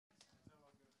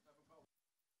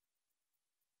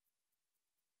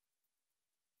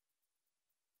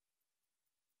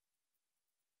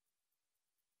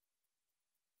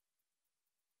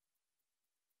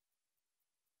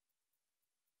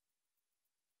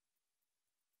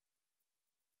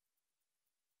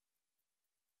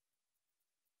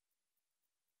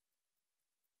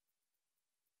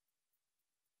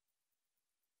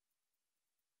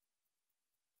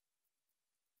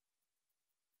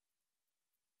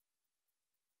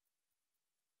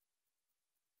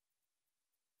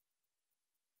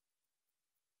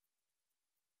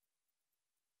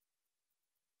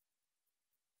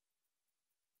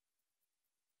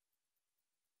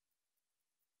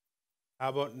How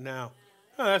about now?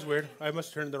 Oh, that's weird. I must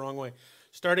have turned it the wrong way.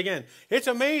 Start again. It's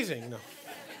amazing. No.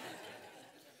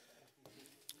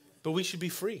 But we should be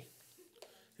free.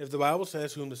 If the Bible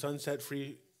says, whom the Son set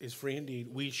free is free indeed,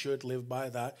 we should live by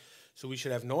that. So we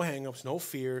should have no hang-ups, no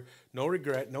fear, no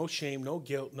regret, no shame, no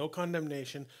guilt, no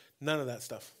condemnation, none of that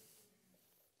stuff.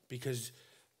 Because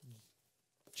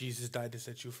Jesus died to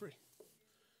set you free.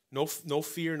 No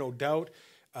fear, no doubt,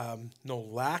 no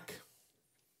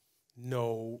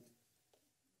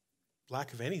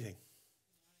lack of anything.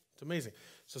 It's amazing.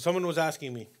 So someone was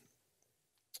asking me,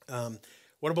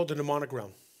 what about the demonic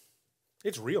realm?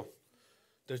 It's real.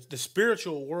 The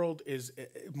spiritual world is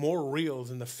more real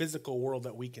than the physical world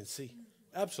that we can see.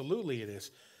 Absolutely it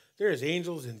is. There's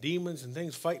angels and demons and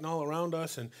things fighting all around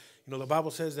us. And, the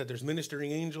Bible says that there's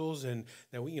ministering angels and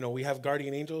that we have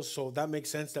guardian angels. So that makes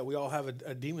sense that we all have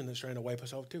a demon that's trying to wipe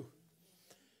us out too.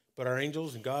 But our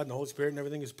angels and God and the Holy Spirit and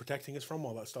everything is protecting us from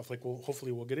all that stuff, like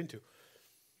hopefully we'll get into.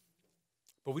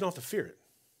 But we don't have to fear it.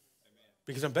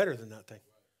 Because I'm better than that thing.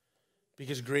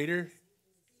 Because greater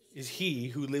is he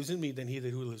who lives in me than he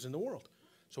who lives in the world.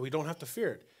 So we don't have to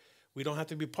fear it. We don't have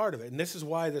to be part of it. And this is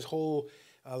why this whole,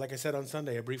 like I said on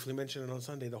Sunday, I briefly mentioned it on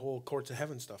Sunday, the whole courts of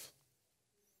heaven stuff.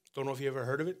 Don't know if you ever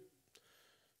heard of it.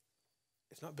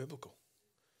 It's not biblical.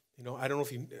 I don't know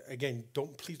if you, again,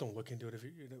 please don't look into it.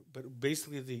 But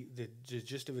basically the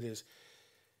gist of it is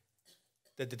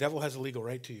that the devil has a legal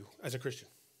right to you as a Christian.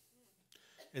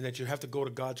 And that you have to go to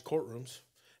God's courtrooms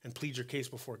and plead your case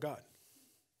before God.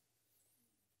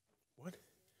 What?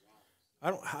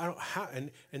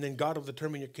 And then God will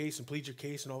determine your case and plead your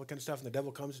case and all that kind of stuff. And the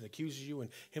devil comes and accuses you, and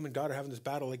him and God are having this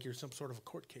battle like you're some sort of a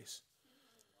court case.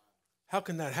 How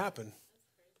can that happen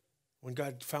when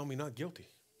God found me not guilty?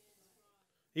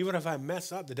 Even if I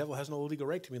mess up, the devil has no legal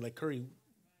right to me, like Curry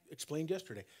explained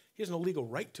yesterday. He has no legal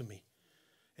right to me.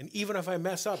 And even if I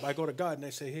mess up, I go to God and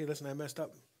I say, hey, listen, I messed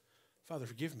up. Father,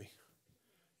 forgive me.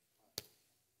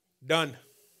 Done.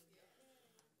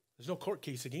 There's no court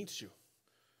case against you.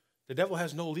 The devil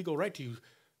has no legal right to you.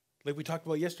 Like we talked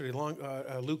about yesterday,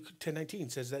 Luke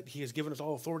 10:19 says that he has given us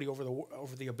all authority over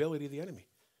the ability of the enemy.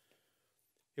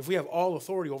 If we have all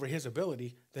authority over his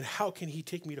ability, then how can he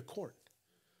take me to court?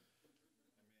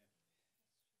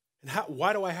 And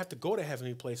why do I have to go to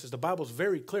heavenly places? The Bible's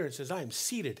very clear. It says I am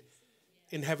seated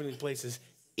in heavenly places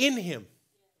in him.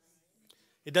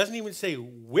 It doesn't even say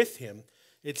with him.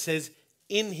 It says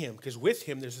in him, because with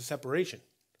him there's a separation.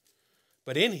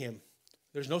 But in him,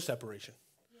 there's no separation.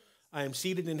 I am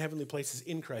seated in heavenly places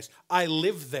in Christ. I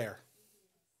live there.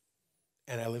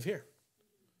 And I live here.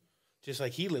 Just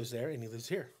like he lives there and he lives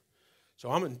here. So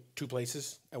I'm in two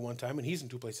places at one time and he's in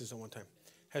two places at one time.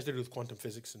 Has to do with quantum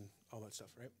physics and all that stuff,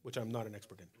 right? Which I'm not an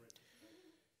expert in.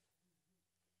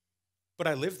 But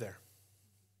I live there.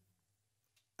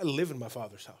 I live in my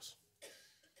Father's house.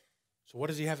 So what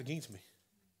does he have against me?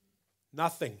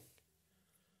 Nothing.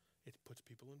 It puts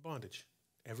people in bondage.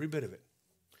 Every bit of it.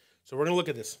 So we're going to look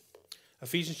at this.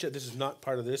 Ephesians, this is not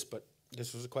part of this, but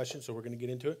this was a question, so we're going to get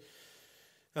into it.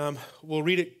 We'll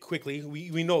read it quickly.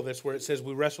 We know this, where it says,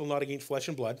 we wrestle not against flesh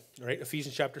and blood. All right,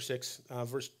 Ephesians chapter 6,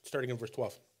 starting in verse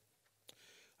 12.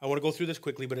 I want to go through this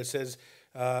quickly, but it says,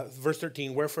 verse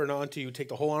 13, wherefore now unto you take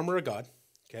the whole armor of God.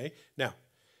 Okay, now,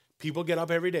 people get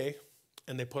up every day,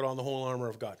 and they put on the whole armor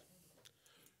of God.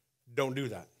 Don't do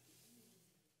that.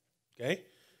 Okay,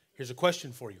 here's a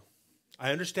question for you.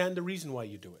 I understand the reason why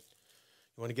you do it.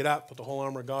 You want to get up, put the whole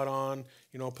armor of God on,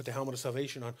 put the helmet of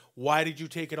salvation on. Why did you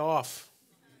take it off?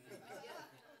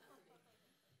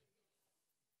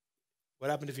 What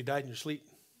happened if you died in your sleep?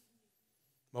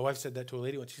 My wife said that to a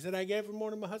lady once. She said, I gave her more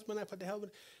than my husband. I put the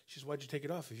helmet. She said, why'd you take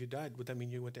it off? If you died, would that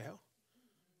mean you went to hell?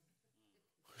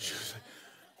 She was like,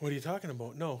 what are you talking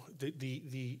about? No,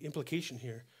 the implication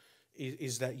here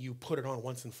is that you put it on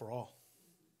once and for all.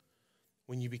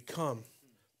 When you become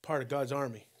part of God's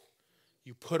army,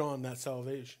 you put on that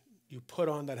salvation. You put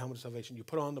on that helmet of salvation. You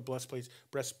put on the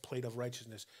breastplate of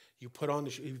righteousness. You put on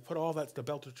you put all that, the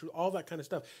belt of truth, all that kind of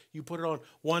stuff. You put it on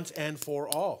once and for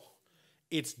all.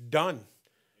 It's done.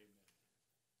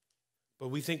 But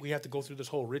we think we have to go through this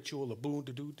whole ritual of boom,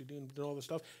 to do, and all this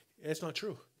stuff. It's not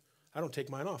true. I don't take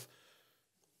mine off.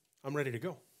 I'm ready to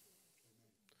go.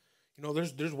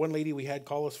 There's one lady we had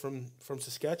call us from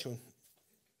Saskatchewan.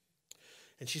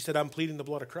 And she said, I'm pleading the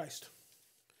blood of Christ.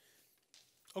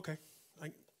 Okay.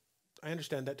 I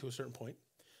understand that to a certain point.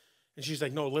 And she's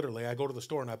like, no, literally, I go to the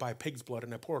store and I buy pig's blood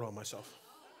and I pour it on myself.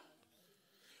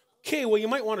 Okay, well, you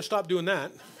might want to stop doing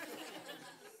that.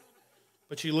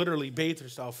 But she literally bathed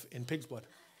herself in pig's blood.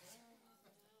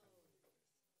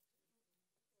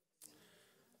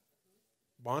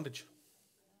 Bondage.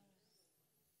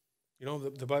 You know,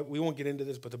 the Bible, we won't get into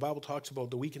this, but the Bible talks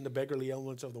about the weak and the beggarly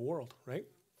elements of the world, right?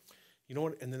 You know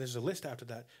what? And then there's a list after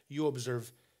that. You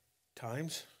observe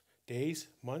times, days,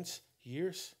 months,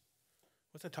 years.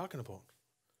 What's that talking about?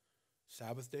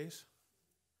 Sabbath days,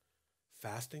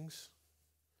 fastings,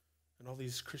 and all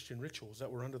these Christian rituals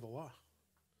that were under the law.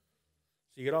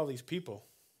 So you get all these people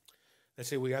that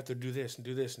say we have to do this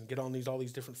and get on all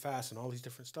these different fasts and all these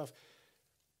different stuff.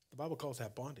 The Bible calls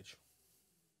that bondage.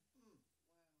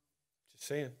 Just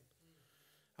saying.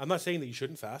 I'm not saying that you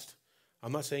shouldn't fast.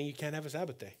 I'm not saying you can't have a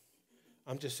Sabbath day.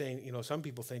 I'm just saying, you know, some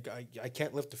people think I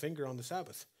can't lift a finger on the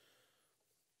Sabbath.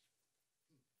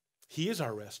 He is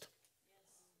our rest.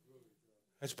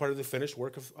 That's part of the finished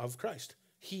work of Christ.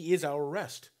 He is our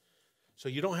rest. So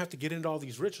you don't have to get into all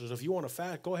these rituals. If you want to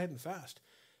fast, go ahead and fast.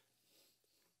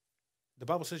 The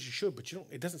Bible says you should, but you don't.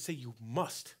 It doesn't say you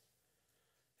must.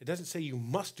 It doesn't say you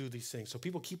must do these things. So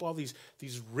people keep all these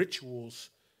rituals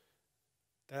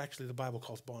that actually the Bible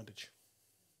calls bondage.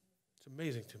 It's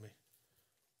amazing to me.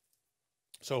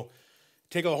 So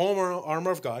take the whole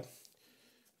armor of God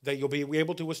that you'll be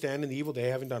able to withstand in the evil day,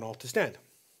 having done all to stand.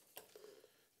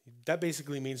 That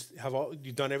basically means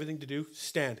you've done everything to do,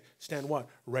 stand. Stand what?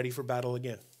 Ready for battle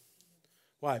again.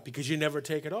 Why? Because you never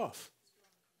take it off.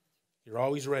 You're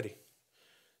always ready.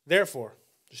 Therefore,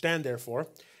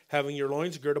 having your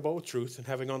loins girt about with truth, and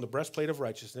having on the breastplate of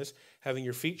righteousness, having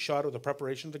your feet shod with the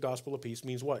preparation of the gospel of peace,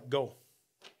 means what? Go.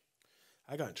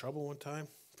 I got in trouble one time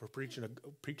for preaching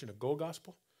a go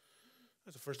gospel.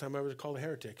 That's the first time I ever called a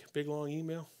heretic. Big long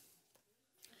email.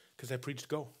 Because I preached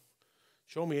go.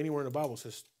 Show me anywhere in the Bible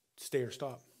says stay or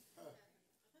stop.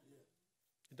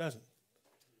 It doesn't.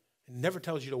 It never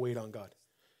tells you to wait on God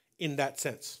in that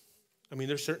sense. I mean,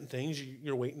 there's certain things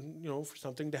you're waiting, you know, for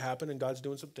something to happen, and God's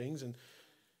doing some things,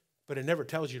 but it never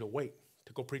tells you to wait,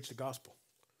 to go preach the gospel,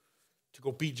 to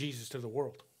go be Jesus to the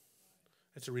world.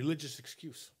 It's a religious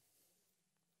excuse.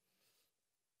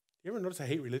 You ever notice I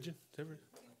hate religion?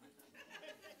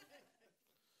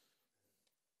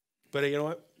 But you know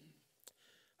what?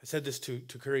 I said this to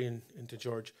Curry and to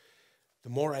George. The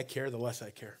more I care, the less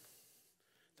I care.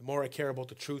 The more I care about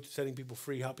the truth, setting people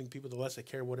free, helping people, the less I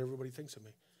care what everybody thinks of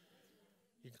me.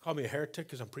 You can call me a heretic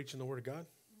because I'm preaching the word of God.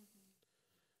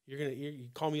 You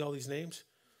call me all these names.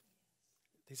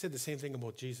 They said the same thing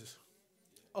about Jesus.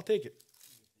 I'll take it.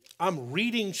 I'm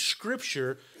reading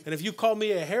scripture, and if you call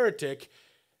me a heretic,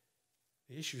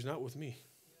 the issue's not with me.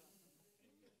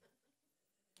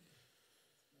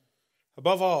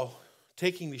 Above all,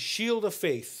 taking the shield of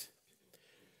faith,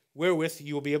 wherewith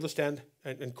you will be able to stand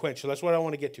and quench. So that's what I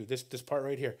want to get to, this part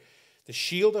right here. The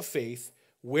shield of faith,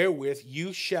 wherewith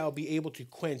you shall be able to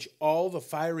quench all the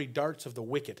fiery darts of the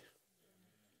wicked.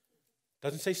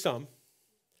 Doesn't say some.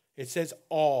 It says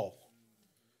all.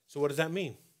 So what does that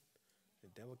mean? The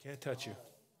devil can't touch you.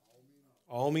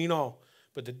 All mean all.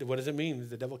 But what does it mean?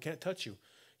 The devil can't touch you.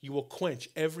 You will quench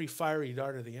every fiery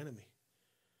dart of the enemy.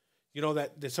 You know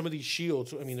that some of these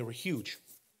shields, I mean, they were huge.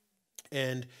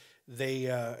 And they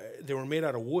were made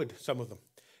out of wood, some of them.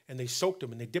 And they soaked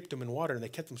them and they dipped them in water and they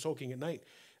kept them soaking at night.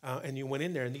 And you went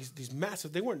in there and these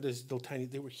massive, they weren't this little tiny,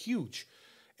 they were huge.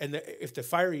 And if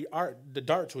the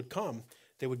darts would come,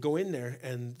 they would go in there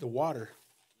and the water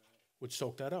would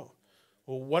soak that out.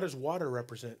 Well, what does water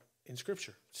represent in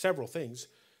Scripture? Several things,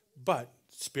 but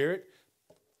spirit,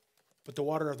 but the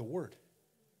water of the Word.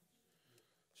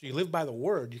 So you live by the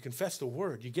Word, you confess the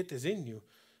Word, you get this in you,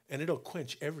 and it'll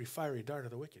quench every fiery dart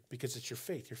of the wicked because it's your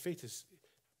faith. Your faith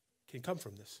can come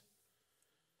from this.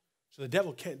 So the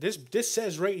devil can't. This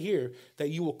says right here that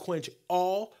you will quench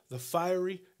all the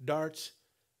fiery darts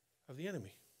of the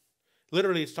enemy.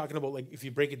 Literally, it's talking about, like, if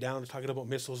you break it down, it's talking about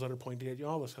missiles that are pointed at you,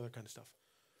 all this other kind of stuff.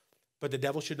 But the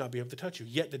devil should not be able to touch you.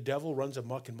 Yet the devil runs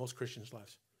amok in most Christians'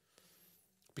 lives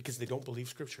because they don't believe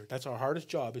Scripture. That's our hardest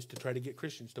job, is to try to get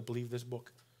Christians to believe this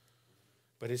book.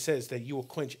 But it says that you will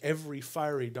quench every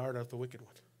fiery dart of the wicked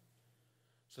one.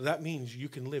 So that means you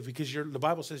can live, because the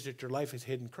Bible says that your life is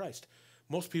hid in Christ.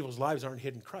 Most people's lives aren't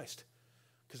hid in Christ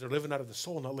because they're living out of the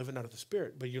soul, not living out of the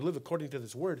spirit. But you live according to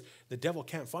this word, the devil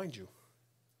can't find you.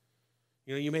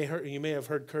 You know, you may have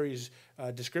heard Curry's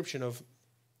description of,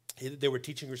 they were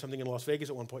teaching or something in Las Vegas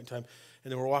at one point in time,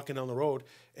 and they were walking down the road,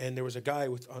 and there was a guy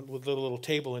with a little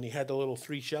table, and he had the little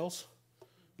 3 shells.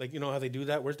 Like, you know how they do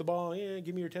that? Where's the ball? Yeah,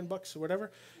 give me your $10 or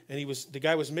whatever. And the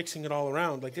guy was mixing it all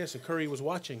around like this, and Curry was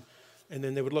watching. And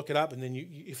then they would look it up, and then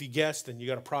if you guessed, then you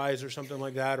got a prize or something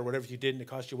like that, or whatever you did, and it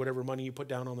cost you whatever money you put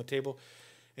down on the table.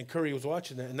 And Curry was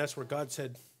watching that, and that's where God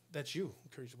said, "That's you."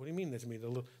 And Curry said, "What do you mean that's me?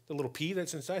 The little pea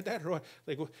that's inside that? Or what?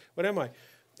 Like, what am I?"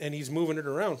 And he's moving it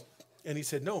around. And he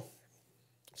said, "No,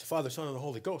 it's the Father, Son, and the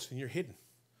Holy Ghost, and you're hidden."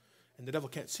 and the devil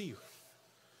can't see you.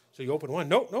 So you open one,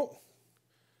 no,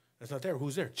 that's not there.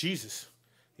 Who's there? Jesus.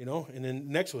 You know, and then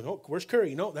the next one, oh, where's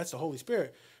Curry? No, that's the Holy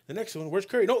Spirit. The next one, where's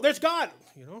Curry? No, there's God.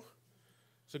 You know,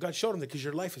 so God showed him that because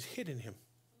your life is hid in him.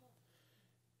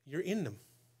 You're in them.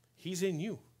 He's in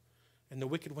you, and the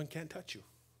wicked one can't touch you.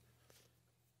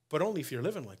 But only if you're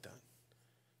living like that.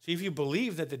 See, if you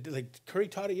believe that, like Curry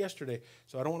taught it yesterday,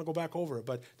 so I don't want to go back over it,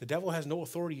 but the devil has no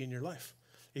authority in your life.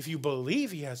 If you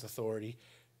believe he has authority,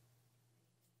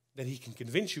 then he can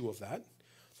convince you of that.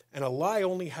 And a lie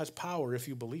only has power if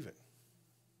you believe it.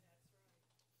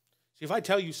 See, if I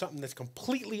tell you something that's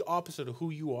completely opposite of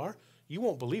who you are, you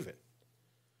won't believe it.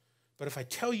 But if I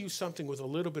tell you something with a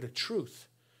little bit of truth,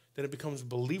 then it becomes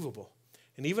believable.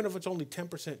 And even if it's only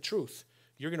 10% truth,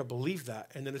 you're going to believe that,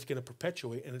 and then it's going to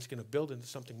perpetuate, and it's going to build into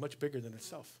something much bigger than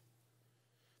itself.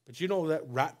 But you know that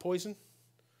rat poison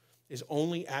is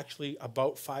only actually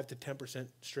about 5 to 10%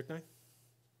 strychnine?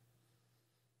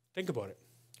 Think about it.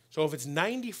 So if it's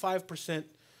 95%,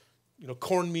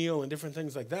 cornmeal and different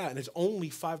things like that, and it's only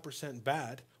 5%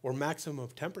 bad, or maximum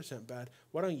of 10% bad,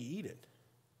 why don't you eat it?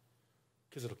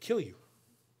 Because it'll kill you.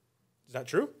 Is that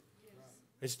true?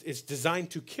 Yes. It's designed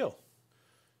to kill.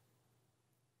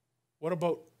 What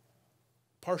about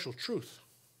partial truth?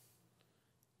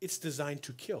 It's designed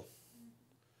to kill.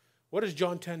 What does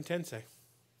John 10:10 say?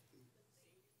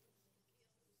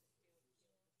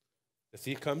 The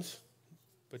thief comes,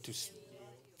 but to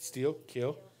steal,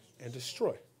 kill, and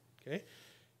destroy. Okay?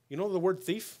 You know what the word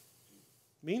thief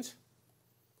means?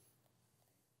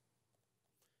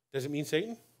 Does it mean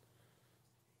Satan?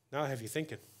 Now I have you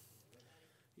thinking.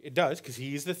 It does, because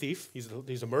he is the thief.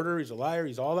 He's a murderer. He's a liar.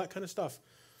 He's all that kind of stuff.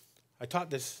 I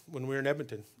taught this when we were in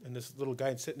Edmonton, and this little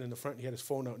guy sitting in the front, he had his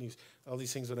phone out, and he's all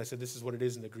these things. When I said, this is what it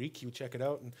is in the Greek, he would check it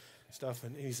out and stuff.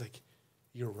 And he's like,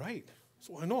 you're right.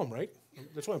 So I know I'm right.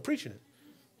 That's why I'm preaching it.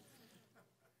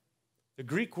 The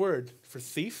Greek word for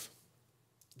thief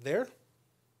there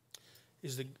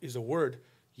is a word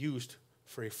used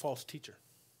for a false teacher.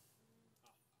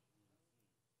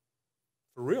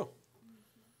 For real.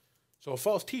 So a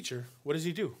false teacher, what does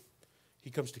he do? He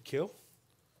comes to kill,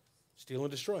 steal, and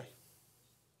destroy.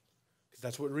 Because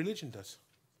that's what religion does.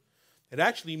 It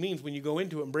actually means, when you go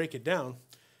into it and break it down,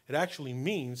 it actually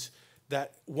means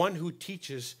that one who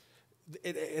teaches,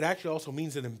 it actually also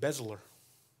means an embezzler.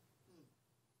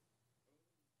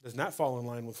 Does not fall in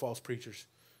line with false preachers,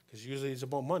 because usually it's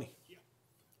about money,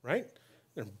 right?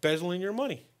 They're embezzling your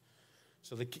money.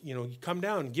 So you come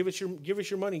down and give us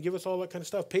your money, give us all that kind of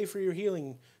stuff, pay for your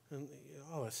healing, and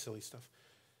all that silly stuff.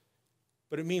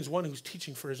 But it means one who's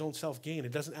teaching for his own self-gain.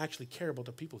 It doesn't actually care about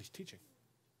the people he's teaching.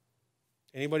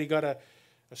 Anybody got a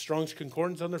Strong's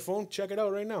Concordance on their phone? Check it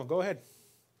out right now. Go ahead.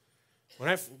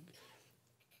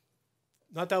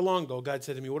 Not that long ago, God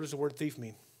said to me, what does the word thief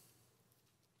mean?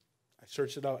 I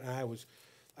searched it out, and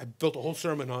I built a whole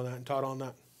sermon on that and taught on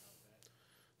that.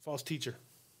 False teacher.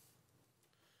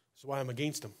 That's why I'm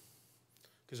against them.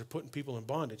 Because they're putting people in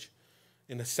bondage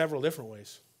in several different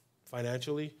ways.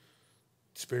 Financially,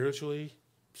 spiritually,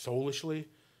 soulishly,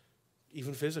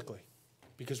 even physically.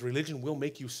 Because religion will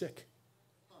make you sick.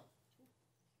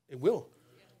 It will.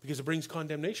 Because it brings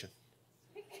condemnation.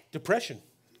 Depression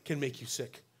can make you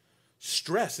sick.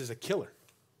 Stress is a killer.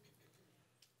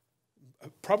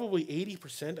 Probably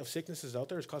 80% of sicknesses out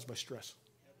there is caused by stress.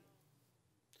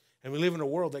 And we live in a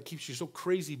world that keeps you so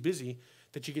crazy busy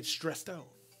that you get stressed out.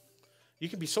 You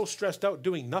can be so stressed out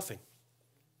doing nothing,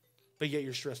 but yet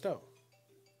you're stressed out.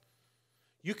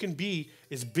 You can be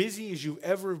as busy as you've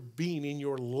ever been in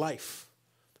your life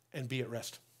and be at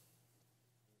rest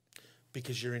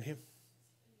because you're in Him.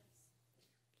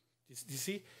 Do you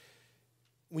see?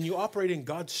 When you operate in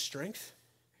God's strength,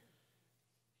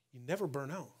 you never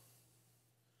burn out.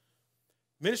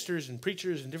 Ministers and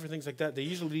preachers and different things like that, they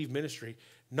usually leave ministry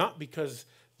not because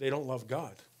they don't love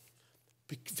God.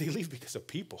 They leave because of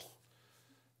people.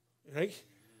 Right?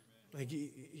 Like,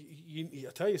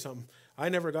 I'll tell you something. I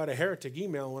never got a heretic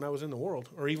email when I was in the world,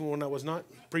 or even when I was not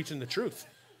preaching the truth.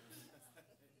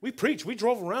 We preached. We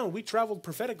drove around. We traveled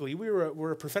prophetically.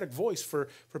 We're a prophetic voice for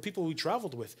people we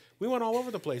traveled with. We went all over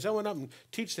the place. I went up and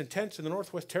taught in tents in the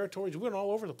Northwest Territories. We went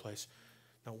all over the place.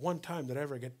 Not one time did I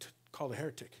ever get called a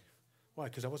heretic. Why?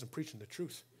 Because I wasn't preaching the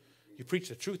truth. You preach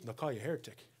the truth and they'll call you a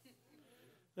heretic.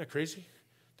 Isn't that crazy?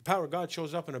 The power of God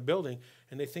shows up in a building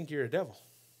and they think you're a devil.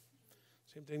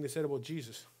 Same thing they said about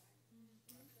Jesus.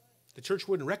 The church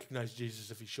wouldn't recognize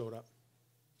Jesus if he showed up.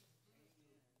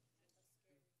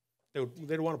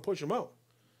 They'd want to push him out.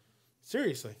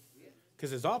 Seriously.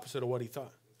 Because it's opposite of what he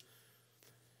thought.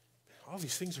 All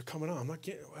these things are coming on.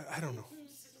 I don't know.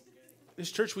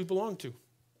 This church we belong to.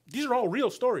 These are all real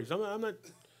stories. I'm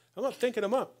not thinking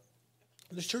them up.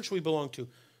 This church we belong to,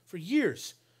 for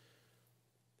years,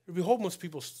 there'd be homeless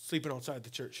people sleeping outside the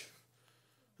church.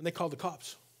 And they called the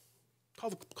cops.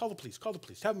 Call the police.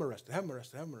 Have them arrested.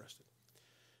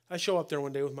 I show up there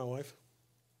one day with my wife.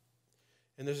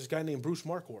 And there's this guy named Bruce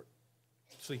Marquardt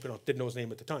sleeping out. Didn't know his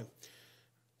name at the time.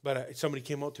 But somebody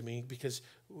came out to me because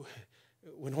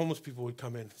when homeless people would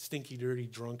come in, stinky, dirty,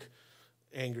 drunk,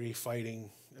 angry, fighting,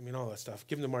 all that stuff,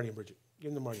 give them to Marty and Bridget.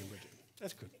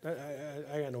 That's good.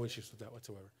 I got no issues with that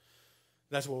whatsoever.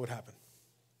 That's what would happen.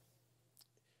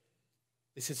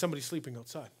 They said somebody's sleeping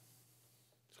outside.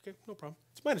 It's okay, no problem.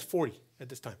 It's minus 40 at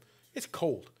this time. It's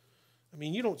cold.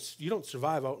 You don't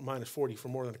survive out in minus 40 for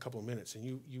more than a couple of minutes, and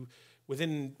you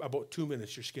within about 2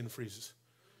 minutes your skin freezes.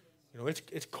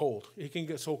 It's cold. It can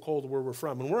get so cold where we're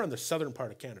from, and we're in the southern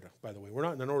part of Canada, by the way. We're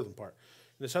not in the northern part.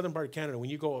 In the southern part of Canada, when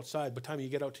you go outside, by the time you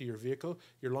get out to your vehicle,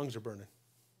 your lungs are burning.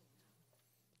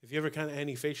 If you ever kind of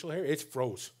any facial hair, it's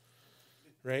froze,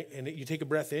 right? And you take a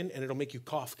breath in, and it'll make you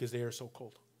cough because the air is so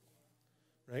cold,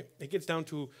 right? It gets down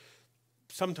to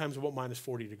sometimes about minus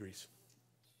 40 degrees,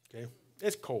 okay?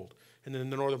 It's cold. And then in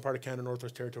the northern part of Canada,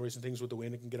 Northwest Territories and things with the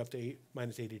wind, it can get up to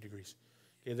minus 80 degrees.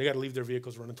 Okay, they got to leave their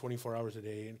vehicles running 24 hours a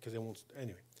day because they won't.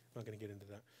 Anyway, I'm not going to get into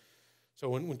that. So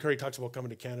when Curry talks about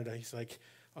coming to Canada, he's like,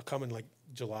 I'll come in like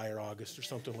July or August or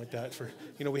something like that. For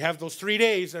we have those 3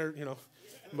 days,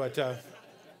 but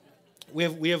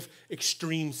we have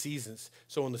extreme seasons.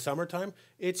 So in the summertime,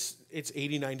 it's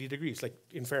 80, 90 degrees, like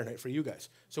in Fahrenheit for you guys.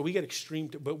 So we get extreme,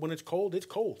 but when it's cold,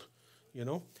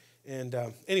 And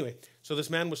anyway, so this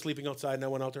man was sleeping outside, and I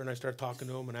went out there and I started talking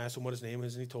to him and I asked him what his name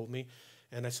is, and he told me.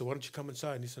 And I said, why don't you come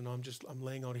inside? And he said, no, I'm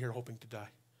laying out here hoping to die.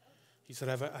 He said,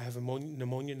 I have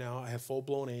pneumonia now. I have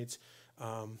full-blown AIDS,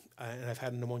 and I've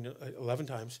had pneumonia 11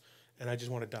 times, and I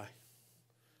just want to die.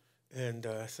 And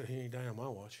I said, he ain't dying on my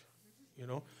watch,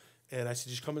 And I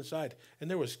said, just come inside.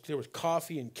 And there was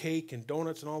coffee and cake and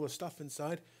donuts and all this stuff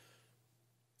inside.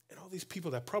 And all these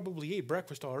people that probably ate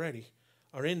breakfast already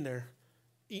are in there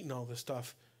eating all this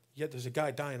stuff, yet there's a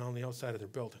guy dying on the outside of their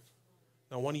building.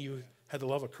 Now, one of you had the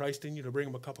love of Christ in you to bring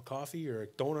him a cup of coffee or a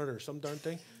donut or some darn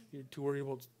thing. You're too worried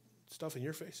about stuff in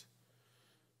your face.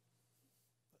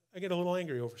 I get a little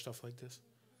angry over stuff like this.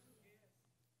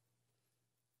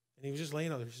 And he was just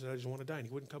laying out there. He said, I just want to die. And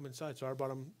he wouldn't come inside. So I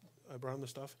brought him the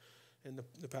stuff. And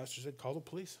the pastor said, call the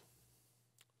police.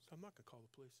 So I'm not going to call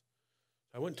the police.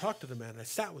 I went and talked to the man. And I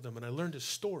sat with him and I learned his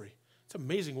story. It's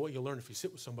amazing what you learn if you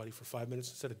sit with somebody for 5 minutes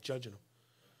instead of judging them.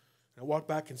 And I walked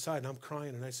back inside and I'm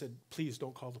crying and I said, please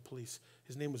don't call the police.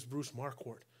 His name was Bruce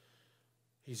Marquardt.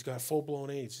 He's got full-blown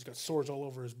AIDS. He's got sores all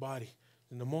over his body.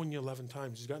 Pneumonia 11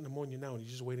 times. He's got pneumonia now and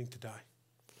he's just waiting to die.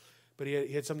 But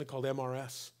he had something called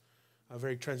MRS, a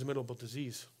very transmittable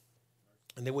disease.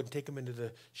 And they wouldn't take him into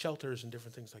the shelters and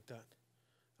different things like that.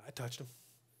 I touched him.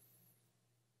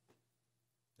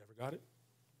 Never got it.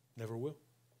 Never will.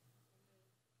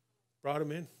 Brought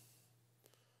him in.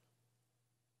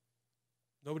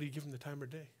 Nobody gave him the time of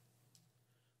day.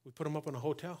 We put him up in a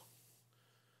hotel.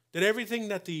 Did everything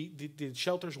that the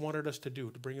shelters wanted us to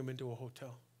do to bring him into a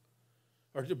hotel.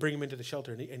 Or to bring him into the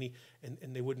shelter.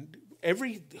 And they wouldn't.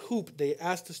 Every hoop they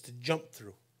asked us to jump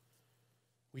through,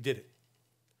 we did it.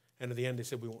 And at the end they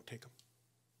said, we won't take him.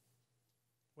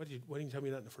 Why didn't you tell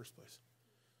me that in the first place?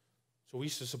 So we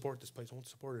used to support this place. I won't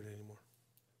support it anymore.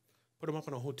 Put him up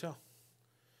in a hotel.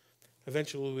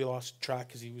 Eventually, we lost track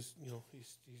because he was, he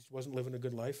wasn't living a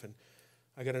good life. And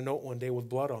I got a note one day with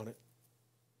blood on it.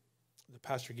 The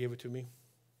pastor gave it to me.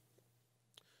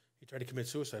 He tried to commit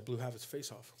suicide, blew half his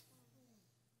face off.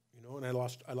 And I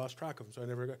lost track of him, so I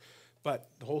never got. But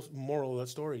the whole moral of that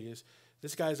story is,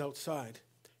 this guy's outside.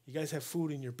 You guys have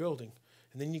food in your building,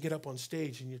 and then you get up on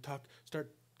stage and you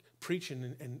start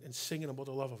preaching and singing about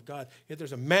the love of God. Yet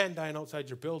there's a man dying outside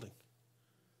your building.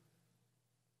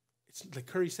 It's like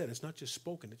Curry said, it's not just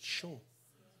spoken, it's shown.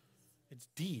 It's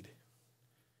deed.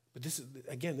 But this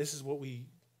is what we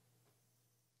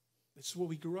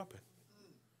grew up in.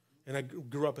 And I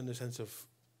grew up in the sense of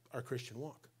our Christian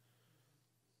walk.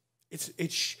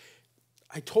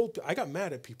 I got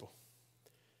mad at people.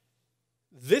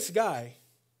 This guy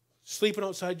sleeping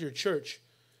outside your church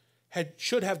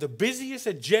should have the busiest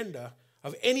agenda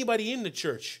of anybody in the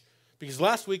church. Because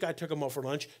last week I took him out for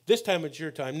lunch. This time it's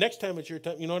your time. Next time it's your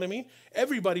time. You know what I mean?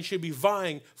 Everybody should be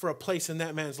vying for a place in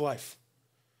that man's life.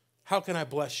 How can I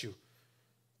bless you?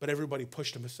 But everybody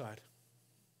pushed him aside.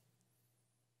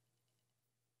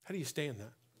 How do you stay in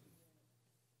that?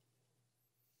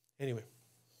 Anyway,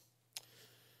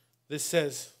 this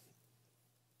says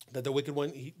that the wicked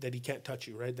one, that he can't touch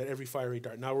you, right? That every fiery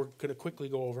dart. Now we're going to quickly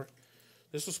go over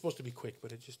This was supposed to be quick,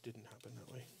 but it just didn't happen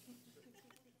that way.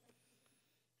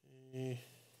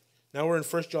 Now we're in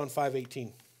 1 John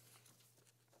 5:18.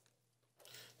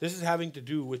 This is having to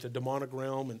do with the demonic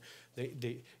realm and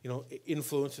the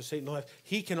influence of Satan.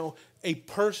 A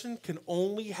person can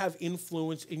only have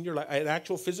influence in your life. An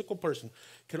actual physical person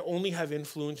can only have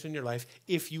influence in your life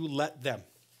if you let them.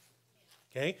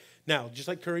 Okay? Now, just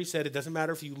like Curry said, it doesn't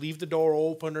matter if you leave the door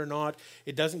open or not.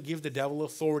 It doesn't give the devil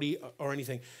authority or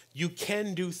anything. You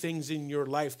can do things in your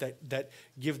life that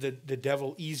give the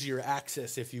devil easier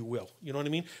access, if you will. You know what I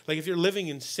mean? Like if you're living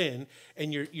in sin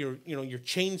and you're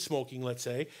chain smoking, let's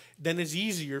say, then it's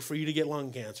easier for you to get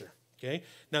lung cancer. Okay?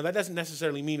 Now, that doesn't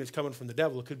necessarily mean it's coming from the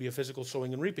devil. It could be a physical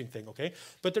sowing and reaping thing, okay?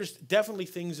 But there's definitely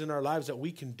things in our lives that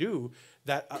we can do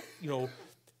that,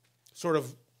 sort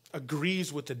of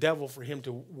agrees with the devil for him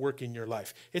to work in your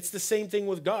life. It's the same thing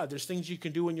with God. There's things you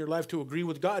can do in your life to agree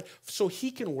with God so he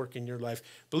can work in your life.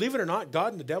 Believe it or not,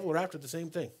 God and the devil are after the same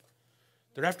thing.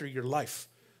 They're after your life.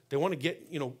 They want to get,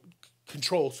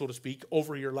 control, so to speak,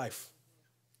 over your life.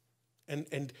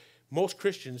 And most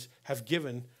Christians have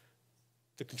given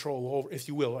the control over, if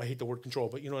you will, I hate the word control,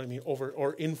 but you know what I mean, over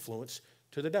or influence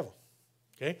to the devil.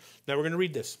 Okay? Now we're going to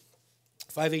read this.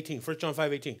 5:18, 1 John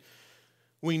 5:18.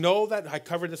 We know that, I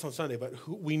covered this on Sunday, but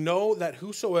we know that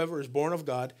whosoever is born of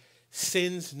God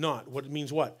sins not. What it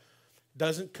means what?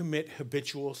 Doesn't commit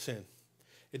habitual sin.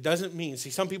 It doesn't mean,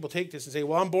 see, some people take this and say,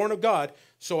 well, I'm born of God,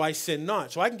 so I sin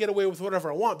not. So I can get away with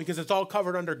whatever I want because it's all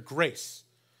covered under grace.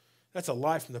 That's a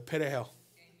lie from the pit of hell.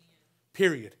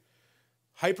 Period.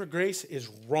 Hyper grace is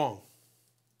wrong.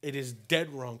 It is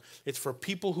dead wrong. It's for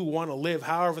people who want to live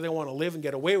however they want to live and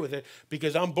get away with it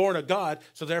because I'm born of God,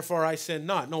 so therefore I sin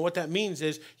not. No, what that means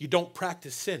is you don't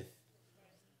practice sin.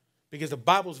 Because the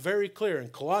Bible's very clear in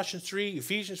Colossians 3,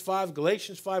 Ephesians 5,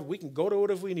 Galatians 5, we can go to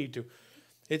it if we need to.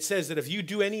 It says that if you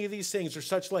do any of these things or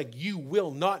such like, you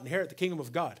will not inherit the kingdom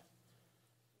of God.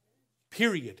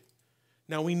 Period.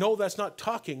 Now we know that's not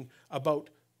talking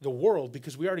about the world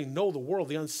because we already know the world,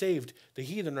 the unsaved, the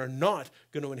heathen are not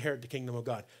going to inherit the kingdom of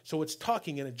God. So it's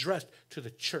talking and addressed to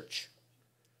the church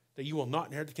that you will not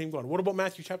inherit the kingdom of God. What about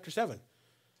Matthew chapter 7?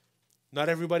 Not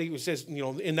everybody who says,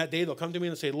 in that day they'll come to me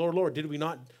and say, Lord, Lord, did we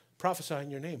not prophesy in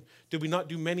your name? Did we not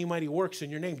do many mighty works in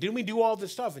your name? Didn't we do all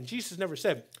this stuff? And Jesus never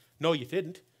said, no, you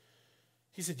didn't.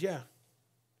 He said, yeah,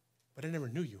 but I never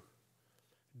knew you.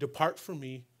 Depart from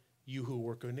me, you who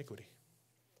work iniquity.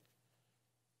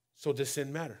 So does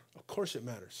sin matter? Of course it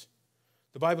matters.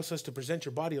 The Bible says to present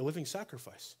your body a living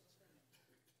sacrifice.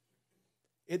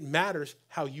 It matters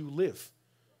how you live.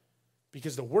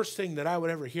 Because the worst thing that I would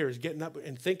ever hear is getting up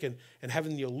and thinking and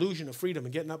having the illusion of freedom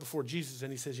and getting up before Jesus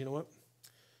and he says, you know what?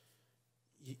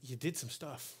 You did some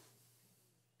stuff,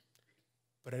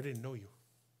 but I didn't know you.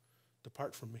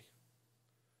 Depart from me.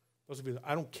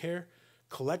 I don't care.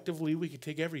 Collectively, we could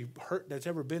take every hurt that's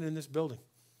ever been in this building,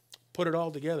 put it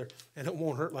all together, and it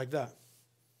won't hurt like that.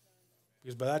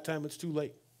 Because by that time, it's too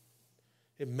late.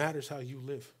 It matters how you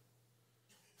live.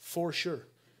 For sure.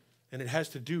 And it has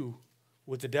to do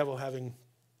with the devil having,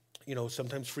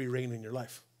 sometimes free reign in your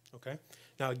life. Okay?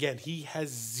 Now, again, he has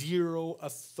zero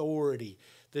authority.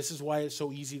 This is why it's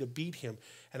so easy to beat him.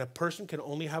 And a person can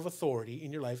only have authority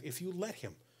in your life if you let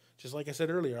him. Just like I said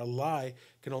earlier, a lie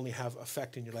can only have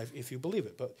effect in your life if you believe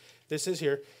it. But this is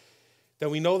here.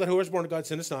 That we know that whoever is born of God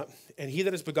sinneth not, and he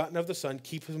that is begotten of the Son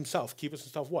keepeth himself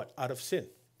what? Out of sin,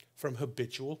 from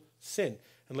habitual sin.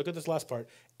 And look at this last part.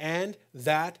 And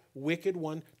that wicked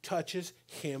one touches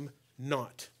him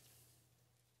not.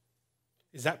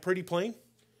 Is that pretty plain?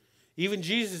 Even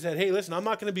Jesus said, hey, listen, I'm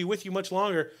not going to be with you much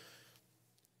longer.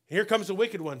 Here comes the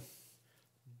wicked one,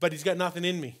 but he's got nothing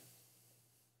in me.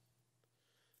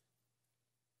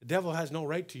 The devil has no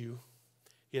right to you.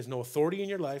 He has no authority in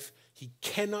your life. He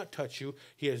cannot touch you.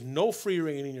 He has no free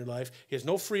reign in your life. He has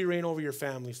no free reign over your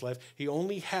family's life. He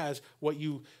only has what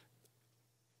you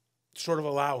sort of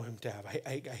allow him to have.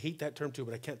 I hate that term too,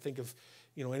 but I can't think of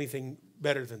anything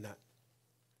better than that.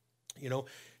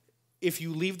 If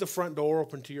you leave the front door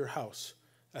open to your house,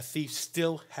 a thief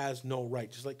still has no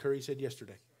right, just like Curry said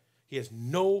yesterday. He has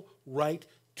no right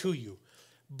to you.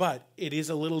 But it is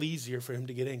a little easier for him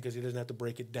to get in because he doesn't have to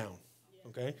break it down.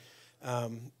 Okay?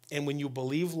 And when you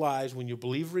believe lies, when you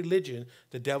believe religion,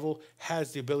 the devil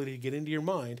has the ability to get into your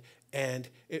mind. And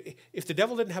if the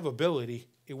devil didn't have ability,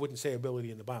 it wouldn't say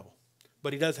ability in the Bible.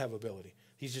 But he does have ability.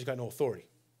 He's just got no authority.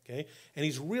 Okay? And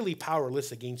he's really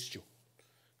powerless against you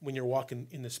when you're walking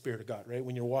in the Spirit of God, right?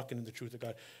 When you're walking in the truth of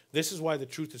God. This is why the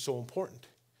truth is so important.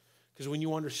 Because when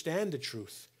you understand the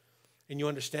truth, and you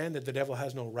understand that the devil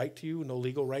has no right to you, no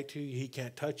legal right to you, he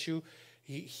can't touch you,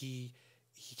 he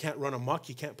he can't run amok.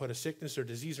 He can't put a sickness or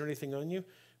disease or anything on you.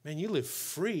 Man, you live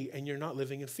free and you're not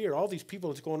living in fear. All these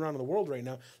people that's going around in the world right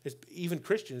now, even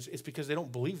Christians, it's because they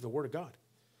don't believe the word of God.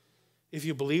 If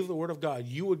you believe the word of God,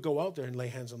 you would go out there and lay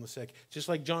hands on the sick. Just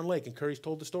like John Lake, and Curry's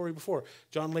told the story before.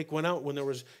 John Lake went out when there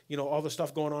was, all the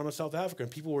stuff going on in South Africa,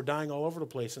 and people were dying all over the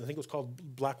place. And I think it was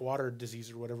called black water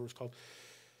disease or whatever it was called.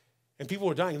 And people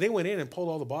were dying. They went in and pulled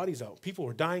all the bodies out. People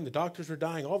were dying. The doctors were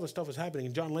dying. All this stuff was happening.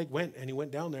 And John Lake went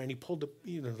down there and he pulled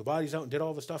the bodies out and did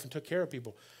all the stuff and took care of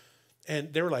people.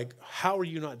 And they were like, how are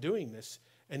you not doing this?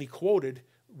 And he quoted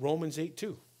Romans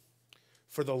 8:2.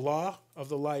 For the law of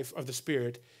the life of the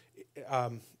Spirit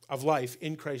of life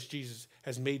in Christ Jesus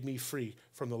has made me free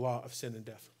from the law of sin and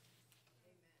death.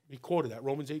 He quoted that,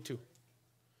 Romans 8:2.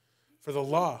 For the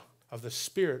law of the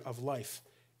Spirit of life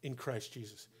in Christ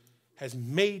Jesus has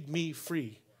made me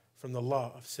free from the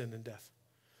law of sin and death.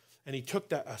 And he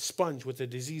took a sponge with the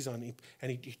disease on it,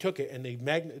 and he took it, and they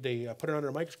put it under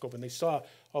a microscope, and they saw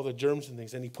all the germs and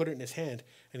things, and he put it in his hand,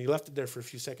 and he left it there for a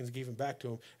few seconds, gave it back to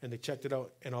him, and they checked it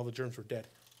out, and all the germs were dead.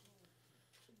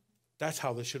 That's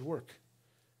how this should work.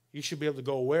 You should be able to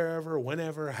go wherever,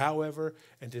 whenever, however,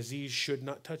 and disease should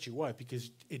not touch you. Why?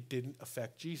 Because it didn't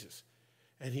affect Jesus,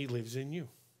 and he lives in you.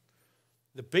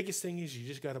 The biggest thing is you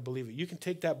just got to believe it. You can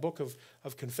take that book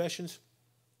of confessions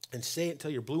and say it until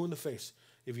you're blue in the face.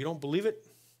 If you don't believe it,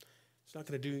 it's not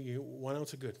going to do you 1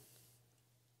 ounce of good,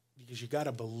 because you got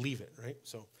to believe it, right?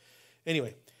 So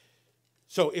anyway,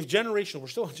 if we're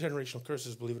still on generational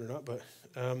curses, believe it or not, but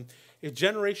if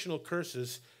generational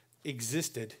curses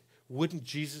existed, wouldn't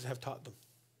Jesus have taught them?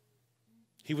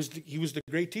 He was the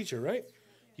great teacher, right?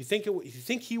 You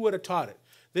think he would have taught it?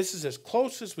 This is as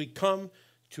close as we come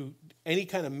to any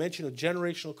kind of mention of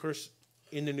generational curse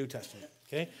in the New Testament.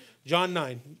 Okay, John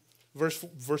 9, verse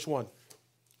 1.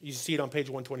 You see it on page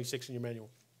 126 in your manual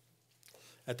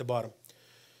at the bottom.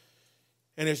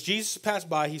 And as Jesus passed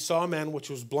by, he saw a man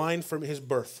which was blind from his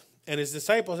birth. And his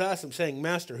disciples asked him, saying,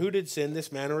 Master, who did sin,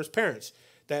 this man or his parents,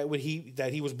 that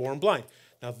he was born blind?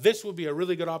 Now, this would be a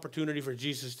really good opportunity for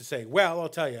Jesus to say, well, I'll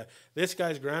tell you, this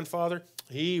guy's grandfather,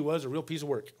 he was a real piece of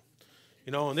work.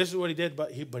 And this is what he did,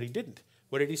 but he didn't.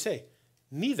 What did he say?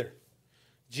 Neither.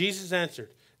 Jesus answered,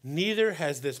 neither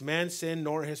has this man sinned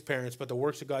nor his parents, but the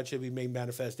works of God should be made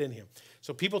manifest in him.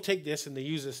 So people take this and they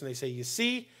use this and they say, you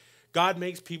see, God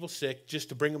makes people sick just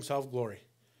to bring himself glory.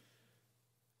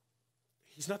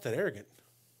 He's not that arrogant.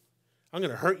 I'm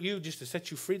going to hurt you just to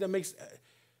set you free.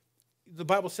 The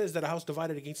Bible says that a house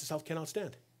divided against itself cannot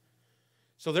stand.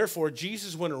 So therefore,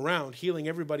 Jesus went around healing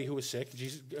everybody who was sick.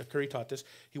 Curry taught this.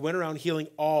 He went around healing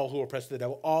all who were oppressed of the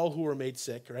devil, all who were made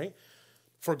sick, right?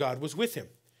 For God was with him.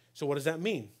 So what does that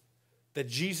mean? That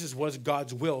Jesus was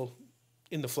God's will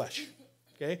in the flesh.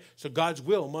 Okay? So God's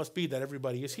will must be that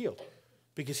everybody is healed,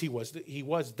 because he was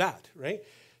that, right?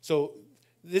 So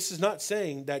this is not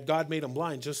saying that God made him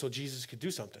blind just so Jesus could do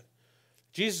something.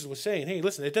 Jesus was saying, hey,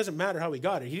 listen, it doesn't matter how he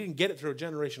got it. He didn't get it through a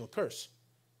generational curse.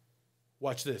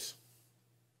 Watch this.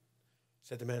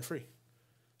 Set the man free.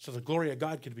 So the glory of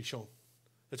God could be shown.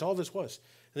 That's all this was.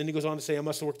 And then he goes on to say, I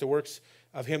must work the works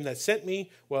of him that sent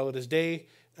me while it is day.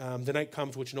 The night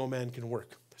comes which no man can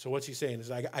work. So what's he saying?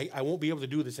 Is I won't be able to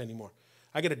do this anymore.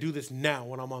 I got to do this now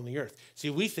when I'm on the earth. See,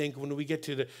 we think when we get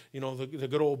to the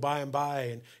good old by and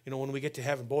by, and when we get to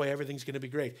heaven, boy, everything's going to be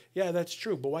great. Yeah, that's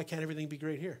true. But why can't everything be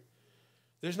great here?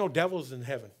 There's no devils in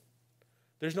heaven.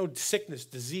 There's no sickness,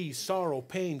 disease, sorrow,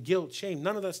 pain, guilt, shame.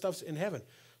 None of that stuff's in heaven.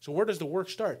 So where does the work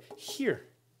start? Here.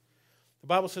 The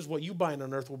Bible says what you bind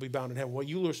on earth will be bound in heaven. What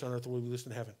you loose on earth will be loosed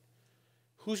in heaven.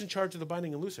 Who's in charge of the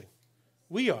binding and loosing?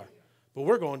 We are. But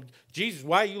we're going, Jesus,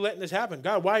 why are you letting this happen?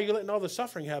 God, why are you letting all the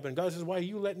suffering happen? God says, why are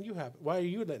you letting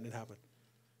it happen?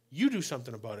 You do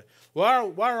something about it. Why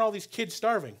are all these kids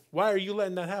starving? Why are you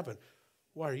letting that happen?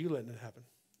 Why are you letting it happen?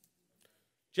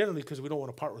 Generally because we don't want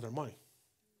to part with our money.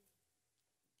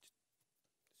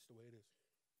 That's the way it is.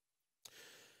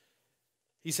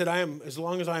 He said, as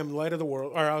long as I am the light of the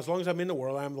world, or as long as I'm in the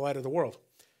world, I am the light of the world.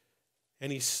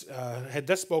 And he had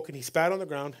thus spoken, he spat on the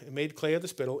ground and made clay of the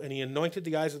spittle, and he anointed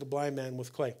the eyes of the blind man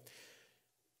with clay.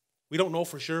 We don't know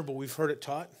for sure, but we've heard it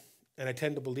taught, and I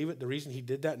tend to believe it. The reason he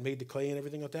did that and made the clay and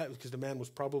everything like that was because the man was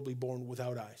probably born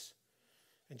without eyes.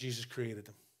 And Jesus created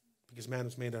them, because man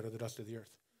was made out of the dust of the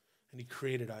earth. And he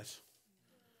created eyes.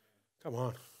 Come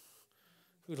on.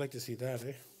 We'd like to see that,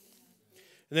 eh?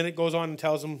 And then it goes on and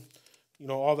tells them,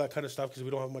 all that kind of stuff, because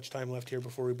we don't have much time left here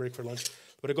before we break for lunch.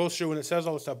 But it goes through and it says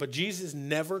all this stuff. But Jesus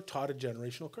never taught a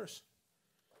generational curse.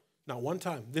 Not one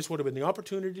time. This would have been the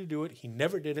opportunity to do it. He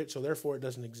never did it, so therefore it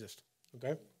doesn't exist.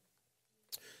 Okay?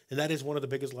 And that is one of the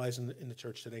biggest lies in the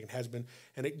church today, and has been.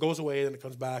 And it goes away, and it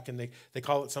comes back, and they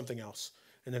call it something else.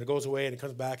 And then it goes away, and it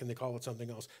comes back, and they call it something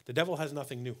else. The devil has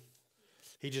nothing new.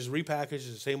 He just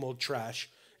repackages the same old trash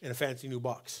in a fancy new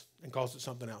box and calls it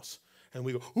something else. And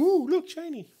we go, ooh, look,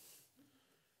 shiny.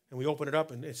 And we open it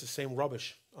up, and it's the same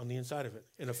rubbish on the inside of it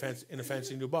in a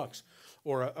fancy new box.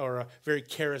 Or a very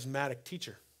charismatic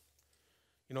teacher,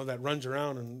 that runs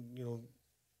around and,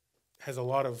 has a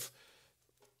lot of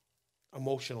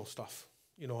emotional stuff.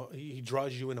 He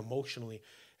draws you in emotionally.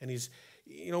 And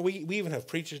we even have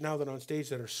preachers now that are on stage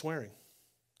that are swearing.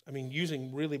 I mean,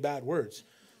 using really bad words.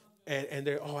 And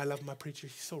they're, I love my preacher.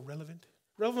 He's so relevant.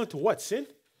 Relevant to what? Sin?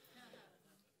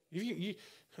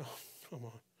 Oh, come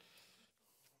on.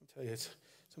 I'll tell you,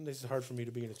 some days it's hard for me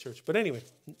to be in a church. But anyway,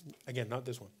 again, not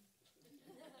this one.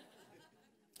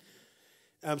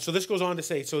 So this goes on to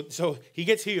say, so he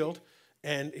gets healed,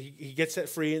 and he gets set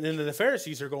free, and then the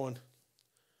Pharisees are going,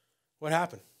 what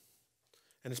happened?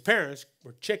 And his parents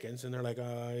were chickens, and they're like,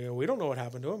 we don't know what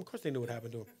happened to him. Of course they knew what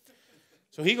happened to him.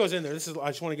 So he goes in there. I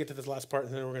just want to get to this last part,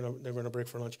 and then they're gonna break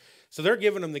for lunch. So they're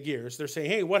giving him the gears. They're saying,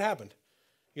 hey, what happened?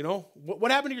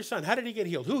 What happened to your son? How did he get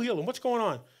healed? Who healed him? What's going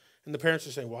on? And the parents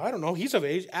are saying, well, I don't know. He's of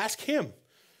age. Ask him.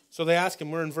 So they ask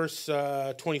him. We're in verse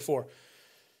 24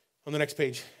 on the next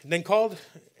page. And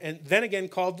then again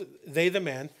called they the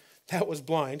man that was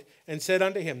blind, and said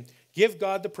unto him, give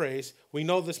God the praise. We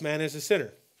know this man is a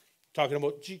sinner. Talking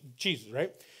about Jesus,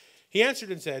 right? He answered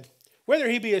and said, whether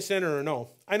he be a sinner or no,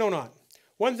 I know not.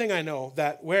 One thing I know,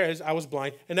 that whereas I was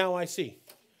blind, and now I see.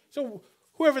 So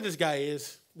whoever this guy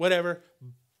is, whatever,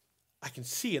 I can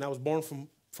see, and I was born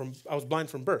I was blind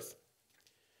from birth.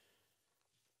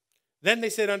 Then they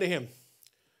said unto him,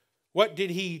 what did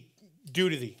he do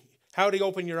to thee? How did he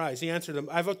open your eyes? He answered them,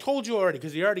 I've told you already,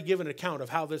 because he already given an account of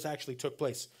how this actually took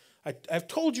place. I've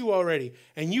told you already,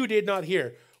 and you did not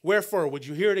hear. Wherefore, would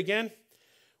you hear it again?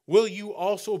 Will you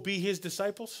also be his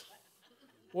disciples?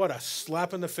 What a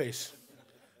slap in the face,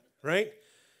 right?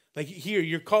 Like here,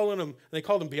 you're calling them, they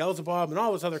called him Beelzebub and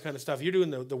all this other kind of stuff. You're doing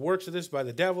the works of this by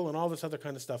the devil and all this other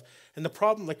kind of stuff. And the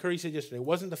problem, like Curry said yesterday,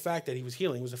 wasn't the fact that he was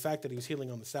healing. It was the fact that he was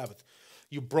healing on the Sabbath.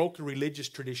 You broke a religious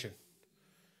tradition.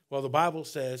 Well, the Bible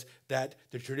says that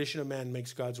the tradition of man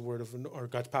makes God's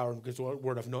power and God's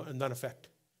word of none effect.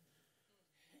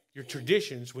 Your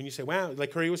traditions, when you say, wow,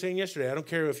 like Curry was saying yesterday, I don't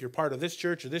care if you're part of this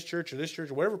church or this church or this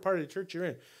church or whatever part of the church you're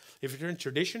in. If you're in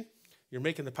tradition, you're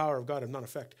making the power of God of none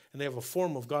effect. And they have a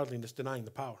form of godliness denying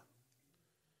the power.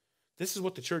 This is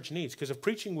what the church needs. Because if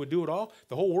preaching would do it all,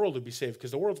 the whole world would be saved.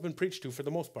 Because the world's been preached to for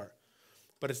the most part.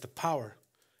 But it's the power.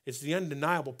 It's the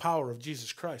undeniable power of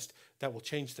Jesus Christ that will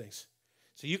change things.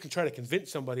 So you can try to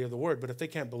convince somebody of the word, but if they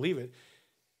can't believe it,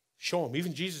 show them.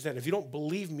 Even Jesus said, if you don't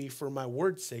believe me for my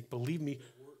word's sake, believe me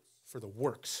for the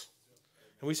works.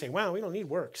 And we say, wow, we don't need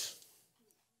works.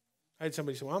 I had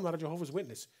somebody say, well, I'm not a Jehovah's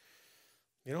Witness.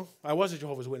 I was a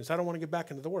Jehovah's Witness. I don't want to get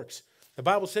back into the works. The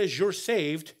Bible says you're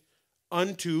saved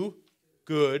unto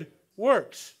good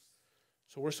works.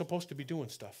 So we're supposed to be doing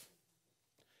stuff.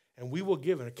 And we will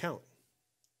give an account.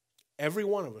 Every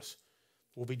one of us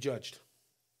will be judged.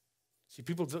 See,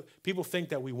 people think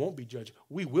that we won't be judged.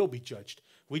 We will be judged.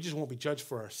 We just won't be judged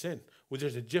for our sin.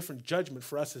 There's a different judgment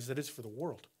for us as it is for the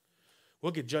world.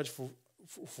 We'll get judged for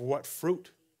what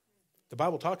fruit. The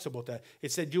Bible talks about that.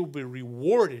 It said you'll be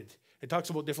rewarded. It talks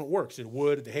about different works, the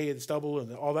wood, the hay, the stubble,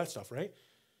 and all that stuff, right?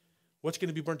 What's going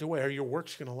to be burnt away? Are your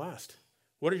works going to last?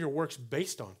 What are your works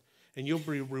based on? And you'll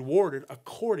be rewarded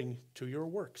according to your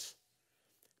works.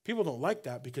 People don't like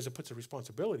that because it puts a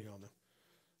responsibility on them.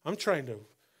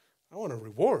 I want a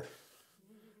reward.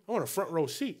 I want a front row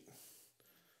seat.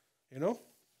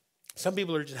 Some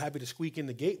people are just happy to squeak in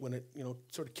the gate when it,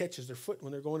 sort of catches their foot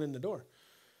when they're going in the door.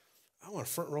 I want a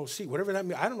front row seat, whatever that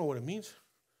means. I don't know what it means.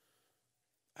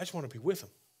 I just want to be with him.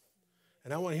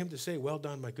 And I want him to say, well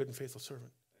done, my good and faithful servant.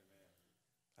 Amen.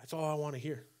 That's all I want to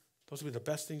hear. Those will be the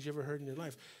best things you ever heard in your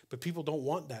life. But people don't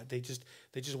want that. They just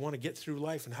want to get through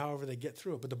life and however they get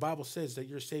through it. But the Bible says that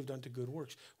you're saved unto good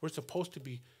works. We're supposed to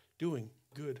be doing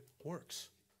good works.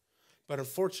 But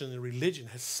unfortunately, religion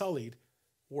has sullied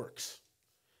works.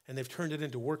 And they've turned it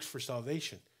into works for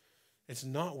salvation. It's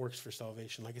not works for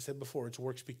salvation. Like I said before, it's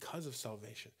works because of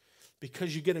salvation.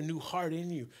 Because you get a new heart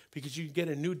in you. Because you get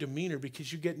a new demeanor.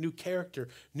 Because you get new character,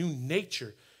 new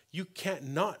nature. You can't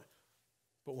not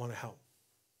but want to help.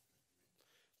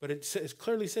 But it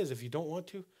clearly says if you don't want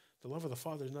to, the love of the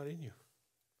Father is not in you.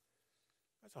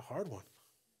 That's a hard one.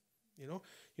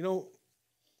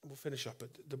 We'll finish up.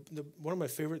 But one of my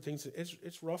favorite things,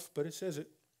 it's rough, but it says it.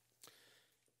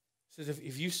 It says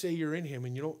if you say you're in him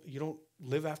and you don't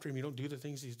live after him, you don't do the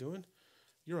things he's doing,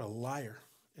 you're a liar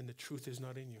and the truth is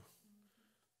not in you.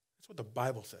 That's what the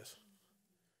Bible says.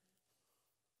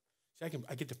 See,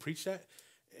 I get to preach that,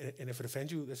 and if it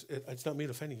offends you, it's not me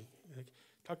to offend you. Like,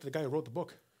 talk to the guy who wrote the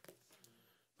book.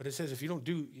 But it says if you don't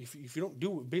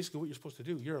do basically what you're supposed to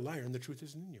do, you're a liar, and the truth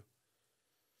isn't in you.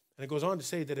 And it goes on to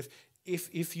say that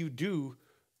if you do,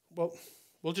 well,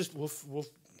 we'll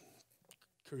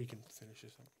Curry can finish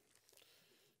this up.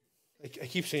 I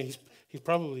keep saying he's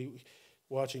probably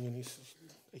watching, and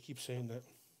I keep saying that.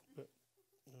 But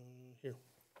here,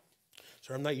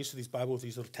 sorry, I'm not used to these Bible with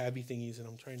these little tabby thingies, and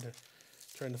I'm trying to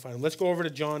find them. Let's go over to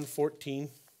John 14. I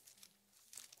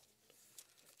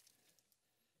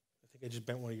think I just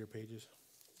bent one of your pages.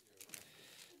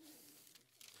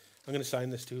 I'm going to sign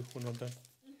this too when I'm done.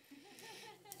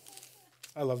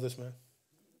 I love this, man.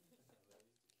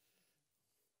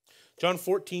 John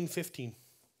 14:15.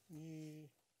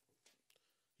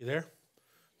 You there?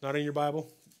 Not in your Bible?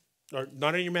 Or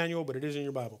not in your manual, but it is in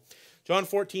your Bible. John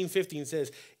 14:15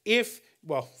 says, John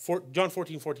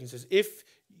 14:14 says, if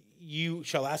you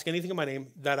shall ask anything in my name,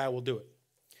 that I will do it.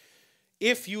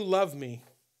 If you love me,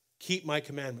 keep my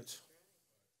commandments.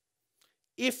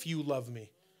 If you love me,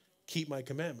 keep my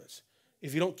commandments.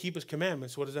 If you don't keep his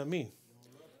commandments, what does that mean?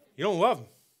 You don't love him.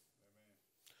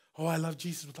 Oh, I love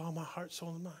Jesus with all my heart, soul,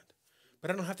 and mind. But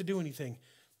I don't have to do anything.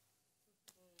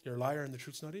 You're a liar and the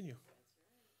truth's not in you.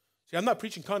 See, I'm not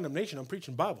preaching condemnation. I'm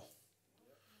preaching Bible.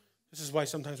 This is why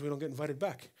sometimes we don't get invited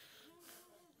back.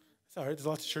 It's all right. There's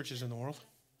lots of churches in the world.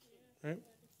 Right?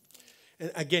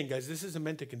 And again, guys, this isn't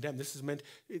meant to condemn.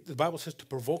 The Bible says to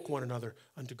provoke one another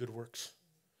unto good works.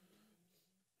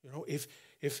 You know,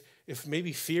 if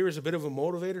maybe fear is a bit of a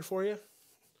motivator for you,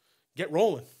 get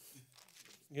rolling.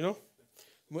 You know?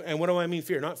 And what do I mean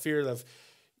fear? Not fear of,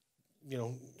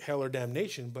 hell or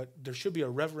damnation, but there should be a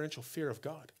reverential fear of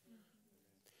God.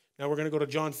 Now we're going to go to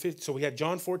John 15. So we had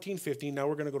John 14:15. Now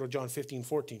we're going to go to John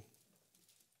 15:14.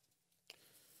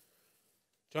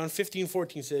 John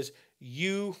 15:14 says,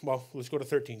 let's go to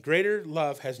 13. Greater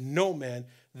love has no man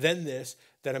than this,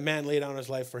 that a man lay down his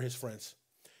life for his friends.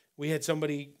 We had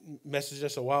somebody message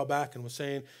us a while back and was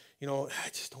saying, I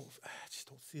just don't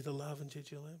see the love in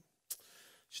JGLM.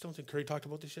 Just don't think Curry talked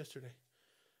about this yesterday.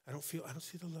 I don't see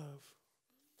the love.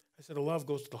 I said, a love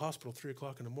goes to the hospital at 3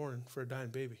 o'clock in the morning for a dying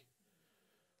baby.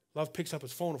 Love picks up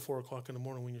his phone at 4 o'clock in the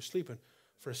morning when you're sleeping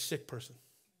for a sick person.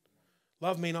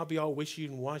 Love may not be all wishy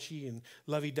and washy and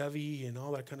lovey-dovey and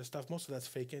all that kind of stuff. Most of that's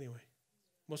fake anyway.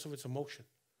 Most of it's emotion.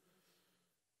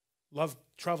 Love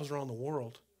travels around the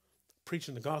world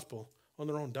preaching the gospel on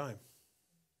their own dime.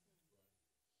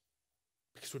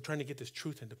 Because we're trying to get this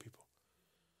truth into people.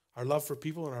 Our love for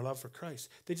people and our love for Christ.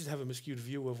 They just have a skewed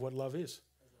view of what love is.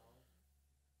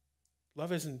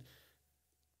 Love isn't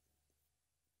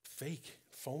fake,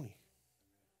 phony.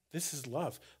 This is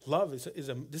love. Love this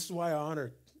is why I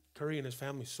honor Curry and his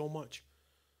family so much.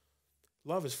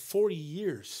 Love is 40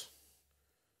 years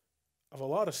of a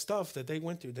lot of stuff that they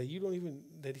went through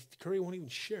that Curry won't even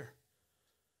share.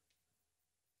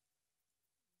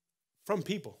 From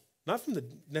people. Not from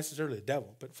necessarily the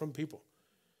devil, but from people.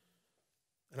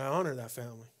 And I honor that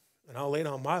family. And I'll lay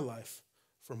down my life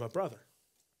for my brother.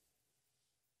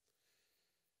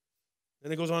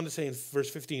 Then it goes on to say in verse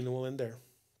 15, and we'll end there.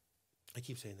 I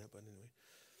keep saying that, but anyway.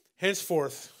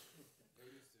 Henceforth.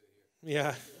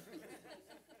 Yeah.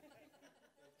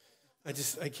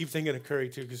 I keep thinking of Curry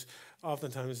too, because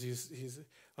oftentimes he's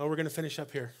we're going to finish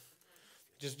up here.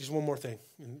 Just one more thing,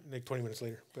 like 20 minutes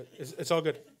later, but it's all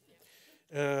good.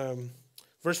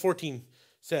 Verse 14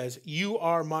 says, you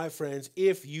are my friends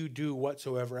if you do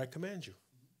whatsoever I command you.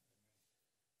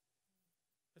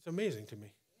 That's amazing to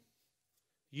me.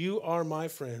 You are my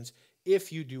friends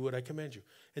if you do what I command you.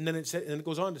 And then it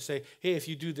goes on to say, hey, if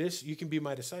you do this, you can be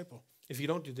my disciple. If you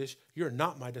don't do this, you're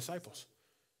not my disciples.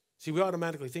 See, we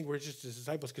automatically think we're just his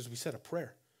disciples because we said a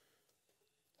prayer.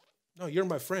 No, you're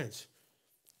my friends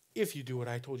if you do what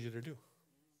I told you to do.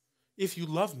 If you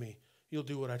love me, you'll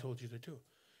do what I told you to do.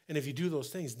 And if you do those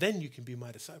things, then you can be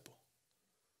my disciple.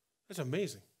 That's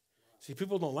amazing. See,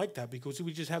 people don't like that because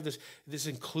we just have this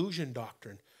inclusion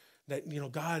doctrine that,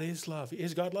 God is love.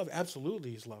 Is God love?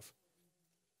 Absolutely he's love.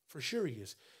 For sure he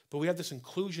is. But we have this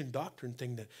inclusion doctrine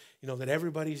thing that, that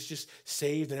everybody's just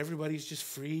saved and everybody's just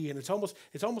free. And it's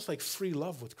almost like free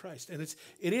love with Christ. And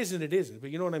it is and it isn't.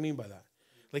 But you know what I mean by that?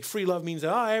 Like free love means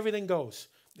that, everything goes.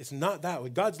 It's not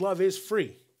that. God's love is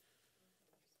free.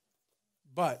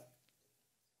 But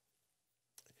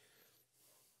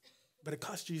it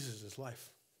cost Jesus his life.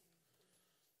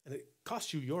 And it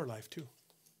cost you your life too.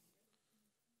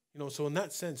 So in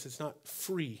that sense, it's not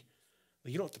free.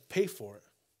 You don't have to pay for it.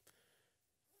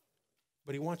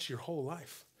 But he wants your whole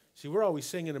life. See, we're always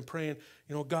singing and praying,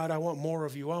 God, I want more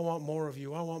of you. I want more of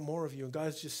you. I want more of you. And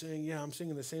God's just saying, yeah, I'm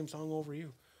singing the same song over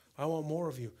you. I want more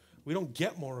of you. We don't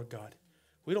get more of God.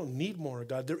 We don't need more of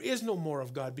God. There is no more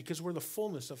of God because we're the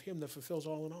fullness of him that fulfills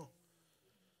all in all.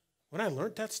 When I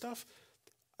learned that stuff,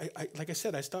 like I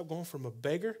said, I stopped going from a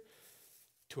beggar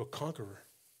to a conqueror.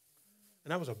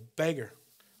 And I was a beggar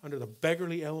under the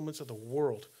beggarly elements of the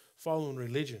world, following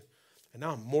religion. And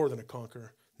now I'm more than a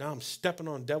conqueror. Now I'm stepping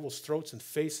on devil's throats and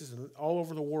faces and all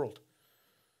over the world.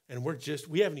 And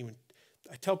we haven't even,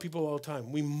 I tell people all the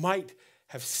time, we might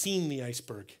have seen the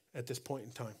iceberg at this point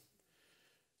in time.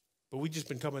 But we've just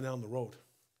been coming down the road.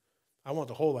 I want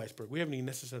the whole iceberg. We haven't even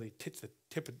necessarily touched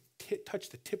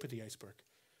the tip of the iceberg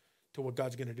to what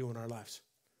God's going to do in our lives.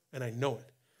 And I know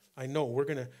it. I know we're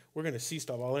gonna see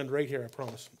stuff. I'll end right here, I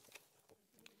promise.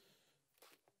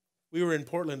 We were in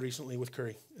Portland recently with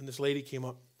Curry, and this lady came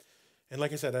up. And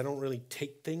like I said, I don't really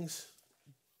take things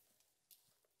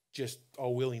just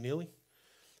all willy-nilly.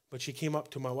 But she came up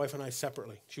to my wife and I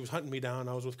separately. She was hunting me down.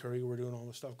 I was with Curry. We were doing all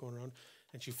this stuff going around.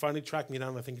 And she finally tracked me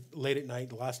down, I think, late at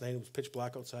night. Last night, it was pitch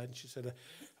black outside. And she said,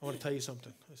 I want to tell you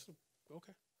something. I said,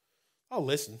 okay. I'll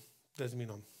listen. Doesn't mean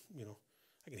I'm,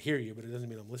 I can hear you, but it doesn't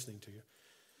mean I'm listening to you.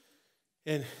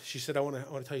 And she said, I want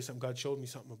to tell you something. God showed me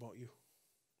something about you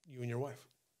and your wife.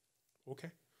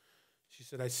 Okay. She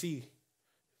said, I see,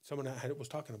 someone was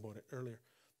talking about it earlier,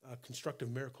 constructive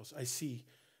miracles. I see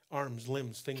arms,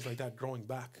 limbs, things like that growing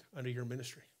back under your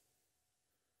ministry.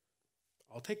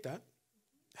 I'll take that.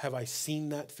 Have I seen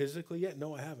that physically yet?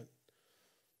 No, I haven't.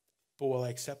 But will I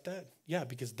accept that? Yeah,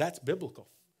 because that's biblical.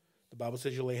 The Bible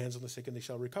says you lay hands on the sick and they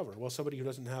shall recover. Well, somebody who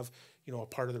doesn't have, a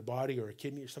part of their body or a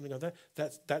kidney or something like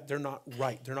that, they're not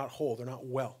right. They're not whole. They're not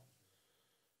well.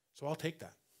 So I'll take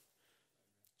that.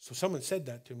 So someone said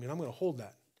that to me, and I'm going to hold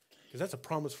that because that's a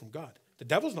promise from God. The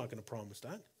devil's not going to promise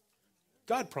that.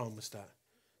 God promised that.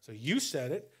 So you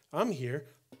said it. I'm here.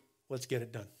 Let's get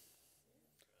it done.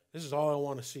 This is all I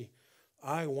want to see.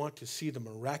 I want to see the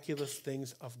miraculous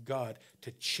things of God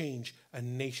to change a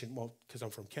nation, well, because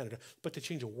I'm from Canada, but to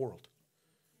change a world.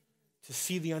 To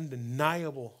see the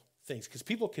undeniable things, because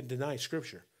people can deny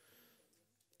Scripture.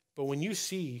 But when you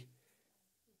see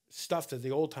stuff that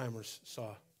the old-timers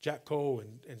saw, Jack Coe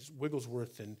and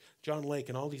Wigglesworth and John Lake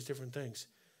and all these different things,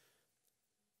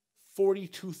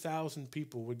 42,000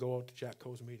 people would go out to Jack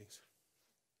Coe's meetings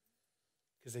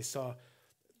because they saw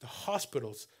the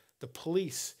hospitals, the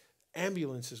police,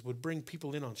 ambulances would bring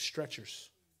people in on stretchers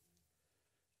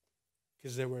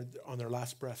because they were on their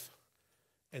last breath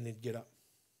and they'd get up.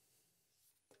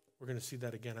 We're going to see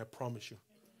that again, I promise you.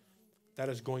 That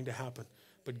is going to happen.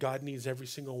 But God needs every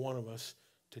single one of us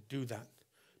to do that.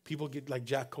 People get like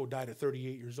Jack Coe died at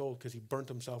 38 years old because he burnt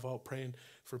himself out praying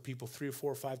for people 3 or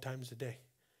 4 or 5 times a day.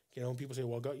 And people say,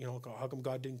 well, God, how come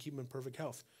God didn't keep him in perfect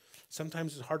health?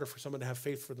 Sometimes it's harder for someone to have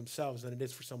faith for themselves than it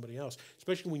is for somebody else,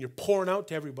 especially when you're pouring out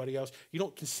to everybody else. You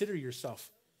don't consider yourself.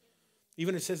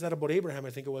 Even it says that about Abraham, I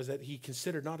think it was, that he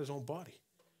considered not his own body.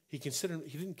 He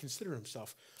didn't consider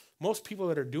himself. Most people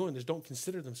that are doing this don't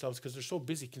consider themselves because they're so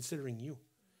busy considering you.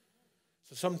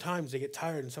 So sometimes they get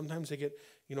tired and sometimes they get,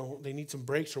 they need some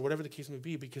breaks or whatever the case may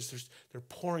be because they're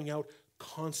pouring out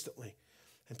constantly.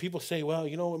 And people say, well,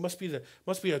 it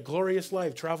must be a glorious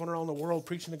life traveling around the world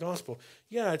preaching the gospel.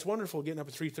 Yeah, it's wonderful getting up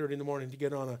at 3:30 in the morning to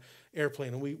get on an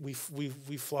airplane, and we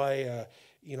fly,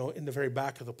 in the very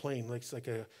back of the plane, like it's like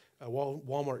a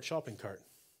Walmart shopping cart.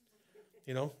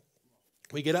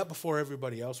 We get up before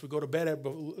everybody else. We go to bed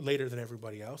later than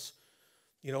everybody else.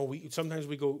 Sometimes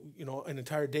we go, an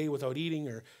entire day without eating,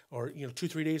 or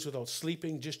 2-3 days without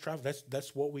sleeping, just travel.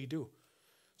 That's what we do.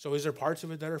 So is there parts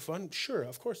of it that are fun? Sure,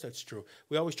 of course that's true.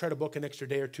 We always try to book an extra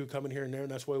day or two coming here and there,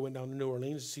 and that's why we went down to New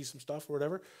Orleans to see some stuff or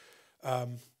whatever. But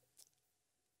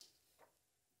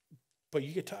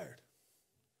you get tired.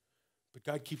 But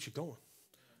God keeps you going.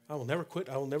 I will never quit.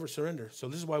 I will never surrender. So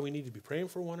this is why we need to be praying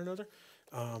for one another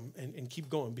and keep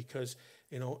going because,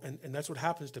 and that's what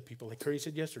happens to people. Like Curry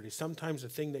said yesterday, sometimes the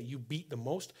thing that you beat the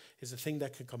most is the thing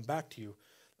that can come back to you.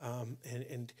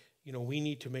 We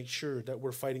need to make sure that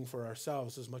we're fighting for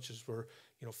ourselves as much as we're,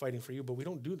 fighting for you. But we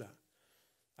don't do that.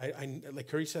 I like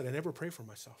Curry said, I never pray for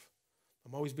myself.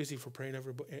 I'm always busy for praying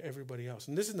everybody else.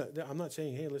 And this is not, I'm not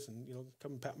saying, hey, listen,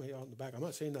 come and pat me out in the back. I'm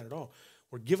not saying that at all.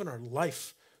 We're giving our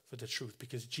life for the truth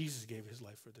because Jesus gave his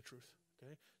life for the truth.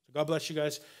 Okay. So God bless you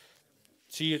guys.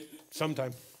 See you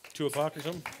sometime, 2:00 or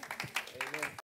something.